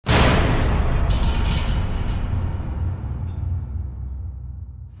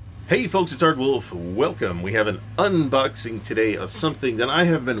Hey folks, it's Ardwulf. Welcome. We have an unboxing today of something that I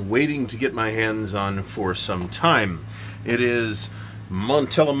have been waiting to get my hands on for some time. It is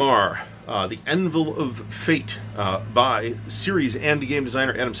Montelimar, the Anvil of Fate, by series and game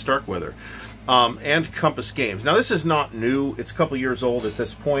designer Adam Starkweather, and Compass Games. Now this is not new. It's a couple years old at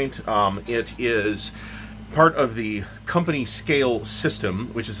this point. It is part of the company scale system,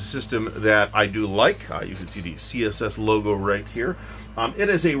 which is a system that I do like. You can see the CSS logo right here. It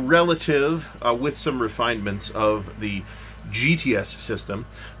is a relative with some refinements of the GTS system,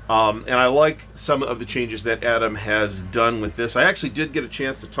 and I like some of the changes that Adam has done with this. I actually did get a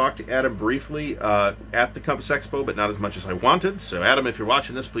chance to talk to Adam briefly at the Compass Expo, but not as much as I wanted. So Adam, if you're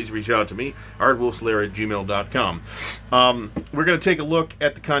watching this, please reach out to me, ardwulfslair@gmail.com. We're going to take a look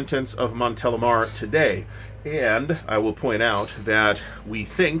at the contents of Montelimar today. And I will point out that we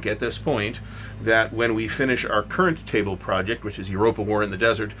think at this point that when we finish our current table project, which is Europa War in the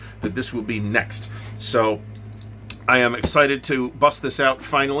Desert, that this will be next. So I am excited to bust this out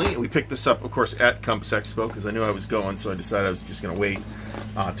finally. We picked this up, of course, at Compass Expo because I knew I was going, so I decided I was just going to wait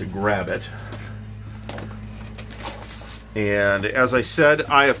to grab it. And as I said,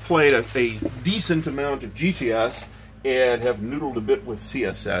 I have played a decent amount of GTS and have noodled a bit with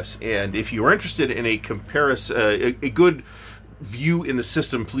CSS. And if you are interested in a comparison, a good view in the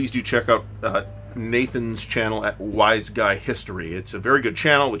system, please do check out Nathan's channel at Wise Guy History. It's a very good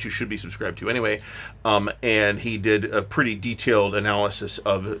channel, which you should be subscribed to anyway. And he did a pretty detailed analysis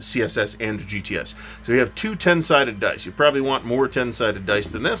of CSS and GTS. So you have two 10-sided dice. You probably want more 10-sided dice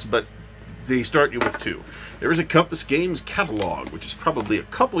than this, but they start you with two. There is a Compass Games catalog, which is probably a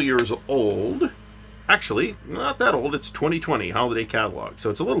couple years old. Actually, not that old. It's 2020 holiday catalog, so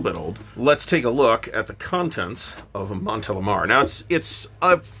it's a little bit old. Let's take a look at the contents of Montelimar. Now, it's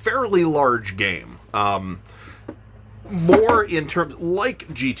a fairly large game. More in terms, like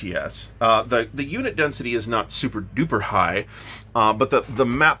GTS, the unit density is not super duper high, but the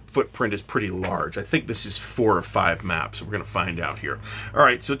map footprint is pretty large. I think this is 4 or 5 maps. We're going to find out here. All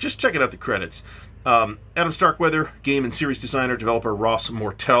right, so just checking out the credits. Adam Starkweather, game and series designer, developer Ross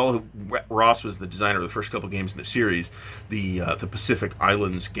Mortel. Ross was the designer of the first couple games in the series, the Pacific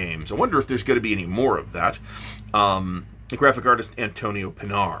Islands games. I wonder if there's going to be any more of that. The graphic artist Antonio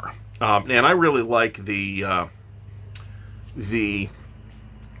Pinar, and I really like the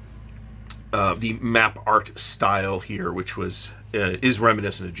map art style here, which is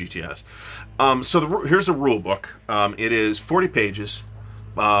reminiscent of GTS. So here's the rule book. It is 40 pages.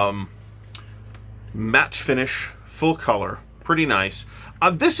 Matte finish, full color, pretty nice.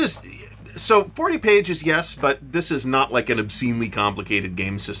 This is, so 40 pages, yes, but this is not like an obscenely complicated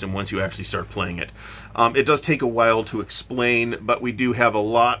game system once you actually start playing it. It does take a while to explain, but we do have a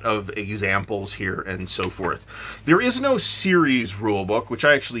lot of examples here and so forth. There is no series rulebook, which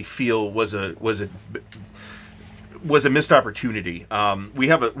I actually feel was a missed opportunity. We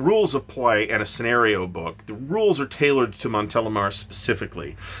have a rules of play and a scenario book. The rules are tailored to Montelimar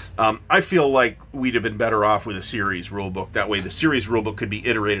specifically. I feel like we'd have been better off with a series rulebook. That way the series rulebook could be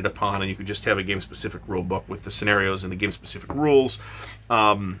iterated upon and you could just have a game-specific rulebook with the scenarios and the game-specific rules.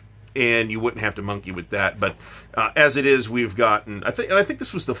 And you wouldn't have to monkey with that. But as it is, we've gotten, I think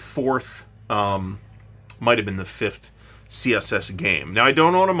this was the 4th, might have been the 5th CSS game. Now, I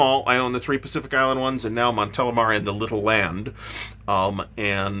don't own them all. I own the 3 Pacific Island ones, and now Montelimar and the Little Land. The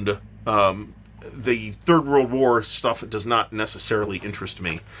Third World War stuff does not necessarily interest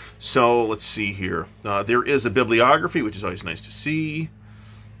me. So, let's see here. There is a bibliography, which is always nice to see.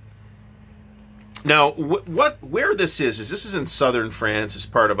 Now, where this is this is in southern France as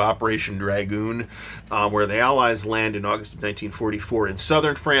part of Operation Dragoon, where the Allies land in August of 1944 in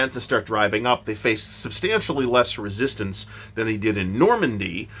southern France and start driving up. They face substantially less resistance than they did in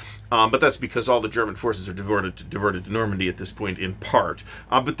Normandy, but that's because all the German forces are diverted to Normandy at this point in part.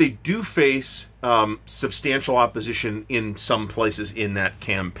 But they do face substantial opposition in some places in that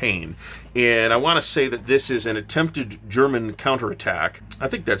campaign. And I want to say that this is an attempted German counterattack. I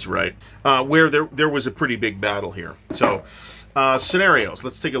think that's right, where there was a pretty big battle here. So, scenarios.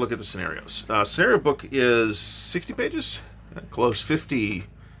 Let's take a look at the scenarios. Scenario book is 60 pages? Close,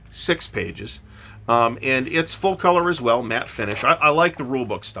 56 pages. And it's full color as well, matte finish. I like the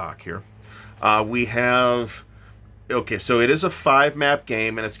rulebook stock here. We have, okay, so it is a 5-map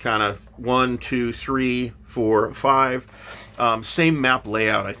game, and it's kind of 1, 2, 3, 4, 5. Same map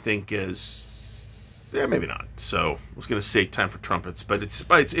layout, I think, is, yeah, maybe not. So I was going to say Time for Trumpets, but it's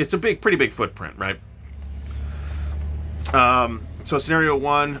a pretty big footprint, right? So scenario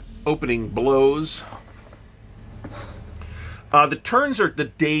 1, opening blows.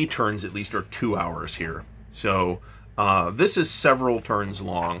 The day turns at least are 2 hours here. So this is several turns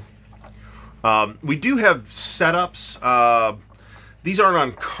long. We do have setups. These aren't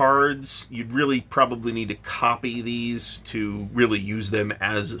on cards. You'd really probably need to copy these to really use them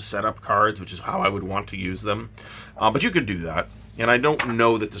as setup cards, which is how I would want to use them. But you could do that. And I don't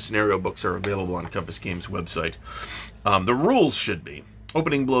know that the scenario books are available on Compass Games' website. The rules should be: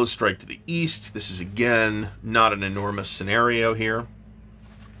 opening blows strike to the east. This is, again, not an enormous scenario here.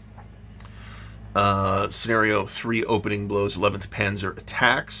 Scenario 3, opening blows, 11th Panzer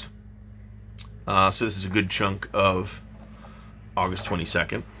attacks. So this is a good chunk of August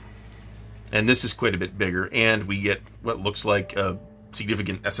 22nd. And this is quite a bit bigger, and we get what looks like a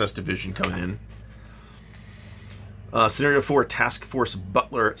significant SS division coming in. Scenario 4, Task Force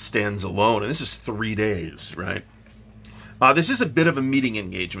Butler stands alone, and this is 3 days, right? This is a bit of a meeting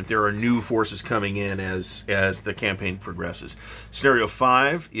engagement. There are new forces coming in as the campaign progresses. Scenario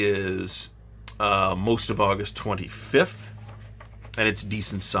 5 is most of August 25th, and it's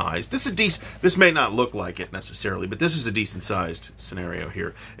decent sized. This may not look like it necessarily, but this is a decent sized scenario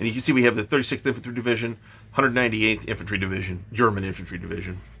here. And you can see we have the 36th Infantry Division, 198th Infantry Division, German Infantry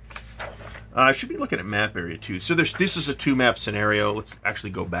Division. I should be looking at map area too. So this is a 2-map scenario. Let's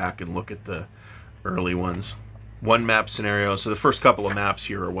actually go back and look at the early ones. 1-map scenario. So the first couple of maps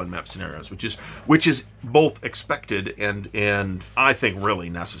here are 1-map scenarios, which is both expected and I think really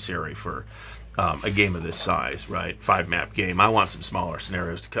necessary for a game of this size, right? 5-map game. I want some smaller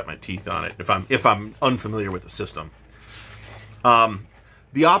scenarios to cut my teeth on it if I'm unfamiliar with the system. The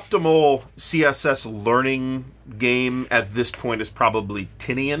optimal CSS learning game at this point is probably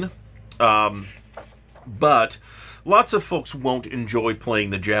Tinian, but lots of folks won't enjoy playing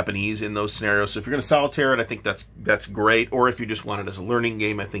the Japanese in those scenarios. So if you're going to solitaire it, I think that's great. Or if you just want it as a learning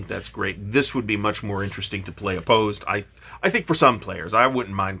game, I think that's great. This would be much more interesting to play opposed. I think for some players, I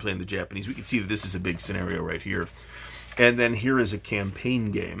wouldn't mind playing the Japanese. We can see that this is a big scenario right here. And then here is a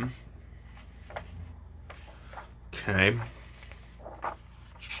campaign game. Okay.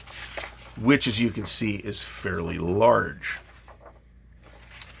 Which, as you can see, is fairly large.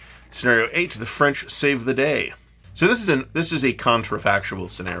 Scenario 8, the French save the day. So this is a contrafactual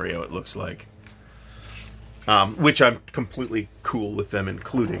scenario, it looks like, which I'm completely cool with them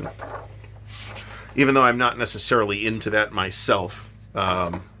including, even though I'm not necessarily into that myself.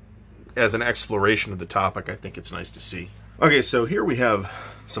 As an exploration of the topic, I think it's nice to see. Okay, so here we have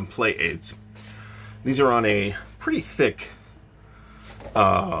some play aids. These are on a pretty thick,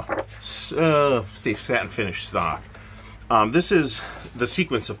 say satin finish stock. This is the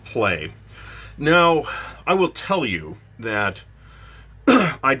sequence of play. Now, I will tell you that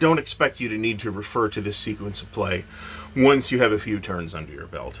I don't expect you to need to refer to this sequence of play once you have a few turns under your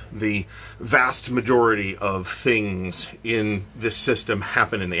belt. The vast majority of things in this system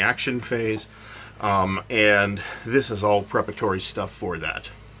happen in the action phase, and this is all preparatory stuff for that.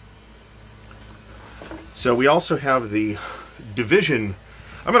 So we also have the division.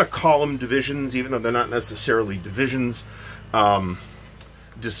 I'm going to call them divisions, even though they're not necessarily divisions.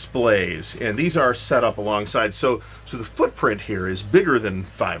 Displays, and these are set up alongside. So the footprint here is bigger than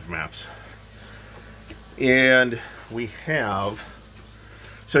 5 maps. And we have,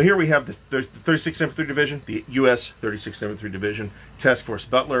 so here we have the 36th Infantry Division, the U.S. 36th Infantry Division, Task Force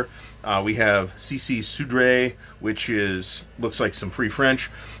Butler. We have CC Soudre, which looks like some Free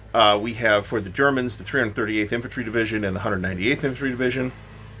French. We have, for the Germans, the 338th Infantry Division and the 198th Infantry Division.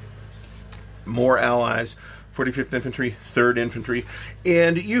 More allies. 45th Infantry, 3rd Infantry,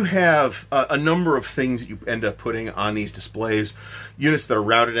 and you have a number of things that you end up putting on these displays. Units that are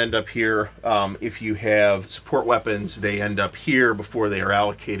routed end up here. If you have support weapons, they end up here before they are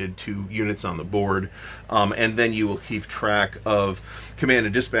allocated to units on the board, and then you will keep track of command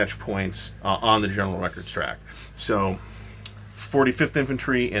and dispatch points on the general records track. So 45th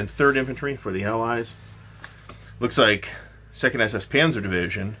Infantry and 3rd Infantry for the Allies. Looks like 2nd SS Panzer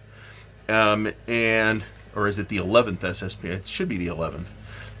Division, or is it the 11th SSP? It should be the 11th.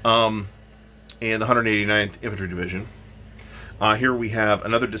 And the 189th Infantry Division. Here we have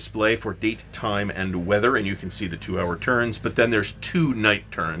another display for date, time, and weather, and you can see the 2-hour turns, but then there's 2 night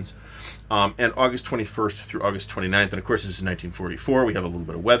turns. And August 21st through August 29th, and of course this is 1944, we have a little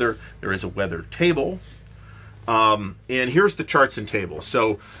bit of weather. There is a weather table. And here's the charts and tables.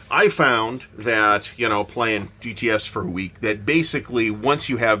 So I found that, playing GTS for a week, that basically once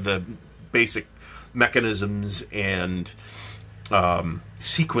you have the basic mechanisms and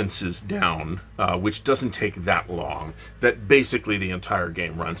sequences down, which doesn't take that long, that basically the entire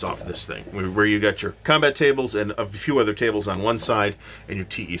game runs off this thing, where you got your combat tables and a few other tables on one side and your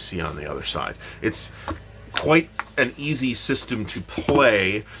TEC on the other side. It's quite an easy system to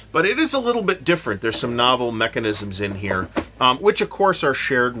play, but it is a little bit different. There's some novel mechanisms in here, which of course are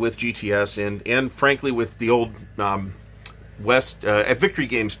shared with GTS and frankly with the old at Victory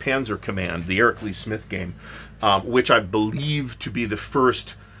Games Panzer Command, the Eric Lee Smith game, which I believe to be the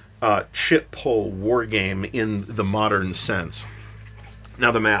first chit pull war game in the modern sense.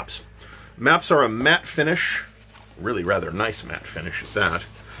 Now the maps. Maps are a matte finish, really rather nice matte finish at that.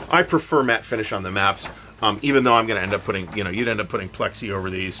 I prefer matte finish on the maps, even though I'm going to end up putting, you'd end up putting plexi over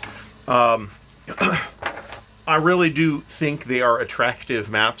these. I really do think they are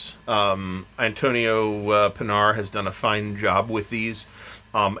attractive maps. Antonio Pinar has done a fine job with these,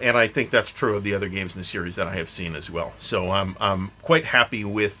 and I think that's true of the other games in the series that I have seen as well. So I'm quite happy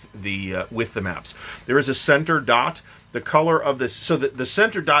with the maps. There is a center dot. The color of this, so the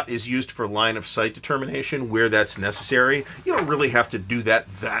center dot is used for line of sight determination where that's necessary. You don't really have to do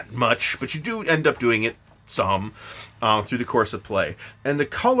that much, but you do end up doing it some through the course of play. And the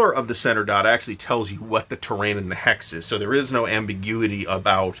color of the center dot actually tells you what the terrain in the hex is. So there is no ambiguity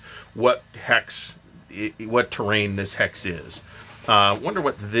about what terrain this hex is. Wonder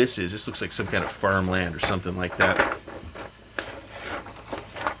what this is. This looks like some kind of farmland or something like that.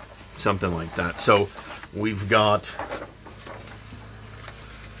 Something like that. So we've got,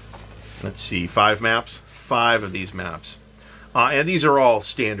 let's see, 5 maps? 5 of these maps. And these are all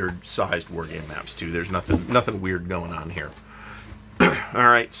standard-sized wargame maps, too. There's nothing weird going on here. All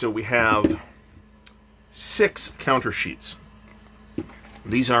right, so we have 6 counter sheets.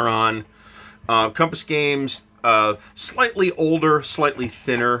 These are on Compass Games, slightly older, slightly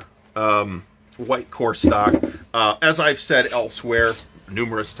thinner, white core stock. As I've said elsewhere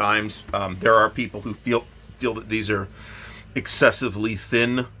numerous times, there are people who feel that these are excessively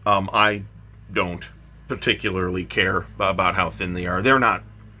thin. I don't particularly care about how thin they are. They're not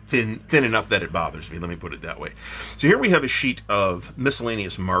thin enough that it bothers me, let me put it that way. So here we have a sheet of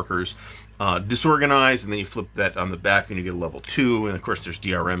miscellaneous markers, disorganized, and then you flip that on the back and you get a level 2, and of course there's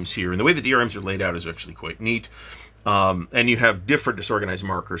DRMs here, and the way the DRMs are laid out is actually quite neat. And you have different disorganized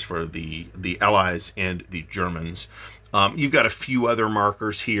markers for the Allies and the Germans. You've got a few other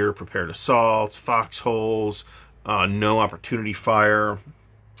markers here: prepared assaults, foxholes, no opportunity fire,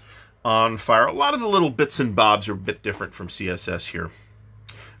 on fire. A lot of the little bits and bobs are a bit different from CSS here.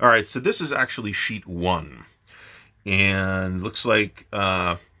 All right, so this is actually sheet 1, and looks like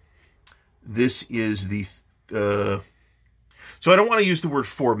this is the so I don't want to use the word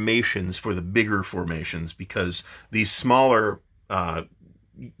formations for the bigger formations, because these smaller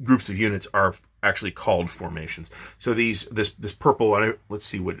groups of units are actually called formations. So this purple, let's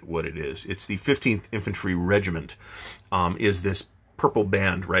see what it is. It's the 15th Infantry Regiment, is this purple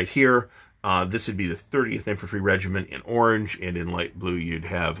band right here. This would be the 30th Infantry Regiment in orange, and in light blue you'd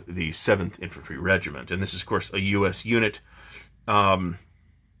have the 7th Infantry Regiment. And this is, of course, a U.S. unit, and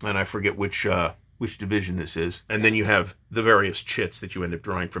I forget which division this is. And then you have the various chits that you end up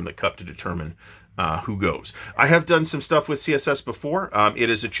drawing from the cup to determine who goes. I have done some stuff with CSS before. It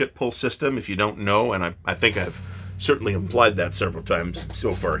is a chit pull system, if you don't know, and I think I've certainly implied that several times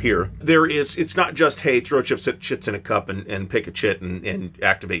so far here. It's not just, hey, throw chits in a cup and pick a chit and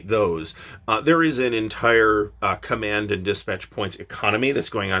activate those. There is an entire command and dispatch points economy that's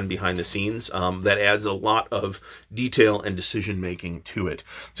going on behind the scenes that adds a lot of detail and decision making to it.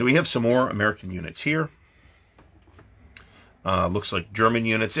 So we have some more American units here. Looks like German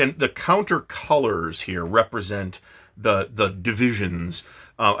units, and the counter colors here represent the divisions.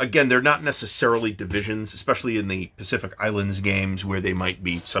 Again, they're not necessarily divisions, especially in the Pacific Islands games, where they might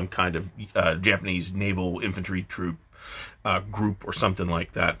be some kind of Japanese naval infantry troop group or something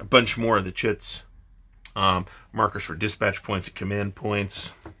like that. A bunch more of the chits. Markers for dispatch points and command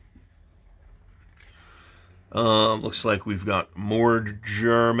points. Looks like we've got more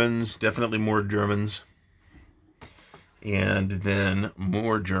Germans, definitely more Germans. And then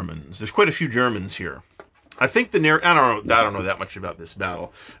more Germans. There's quite a few Germans here. I think the narrative, I don't know that much about this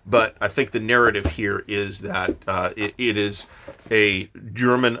battle, but I think the narrative here is that it is a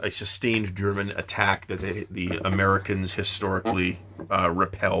sustained German attack that the Americans historically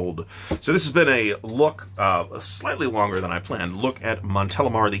repelled. So this has been a look, slightly longer than I planned, look at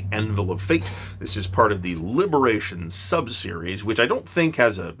Montelimar, the Anvil of Fate. This is part of the Liberation sub-series, which I don't think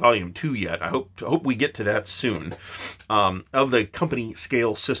has a volume 2 yet. I hope we get to that soon, of the company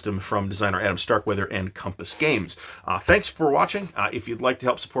scale system from designer Adam Starkweather and Compass Games. Thanks for watching. If you'd like to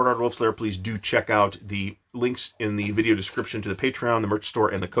help support Ardwulf's Lair, please do check out the links in the video description to the Patreon, the merch store,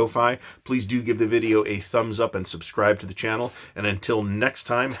 and the Ko-Fi. Please do give the video a thumbs up and subscribe to the channel. And until next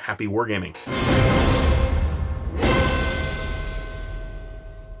time, happy wargaming.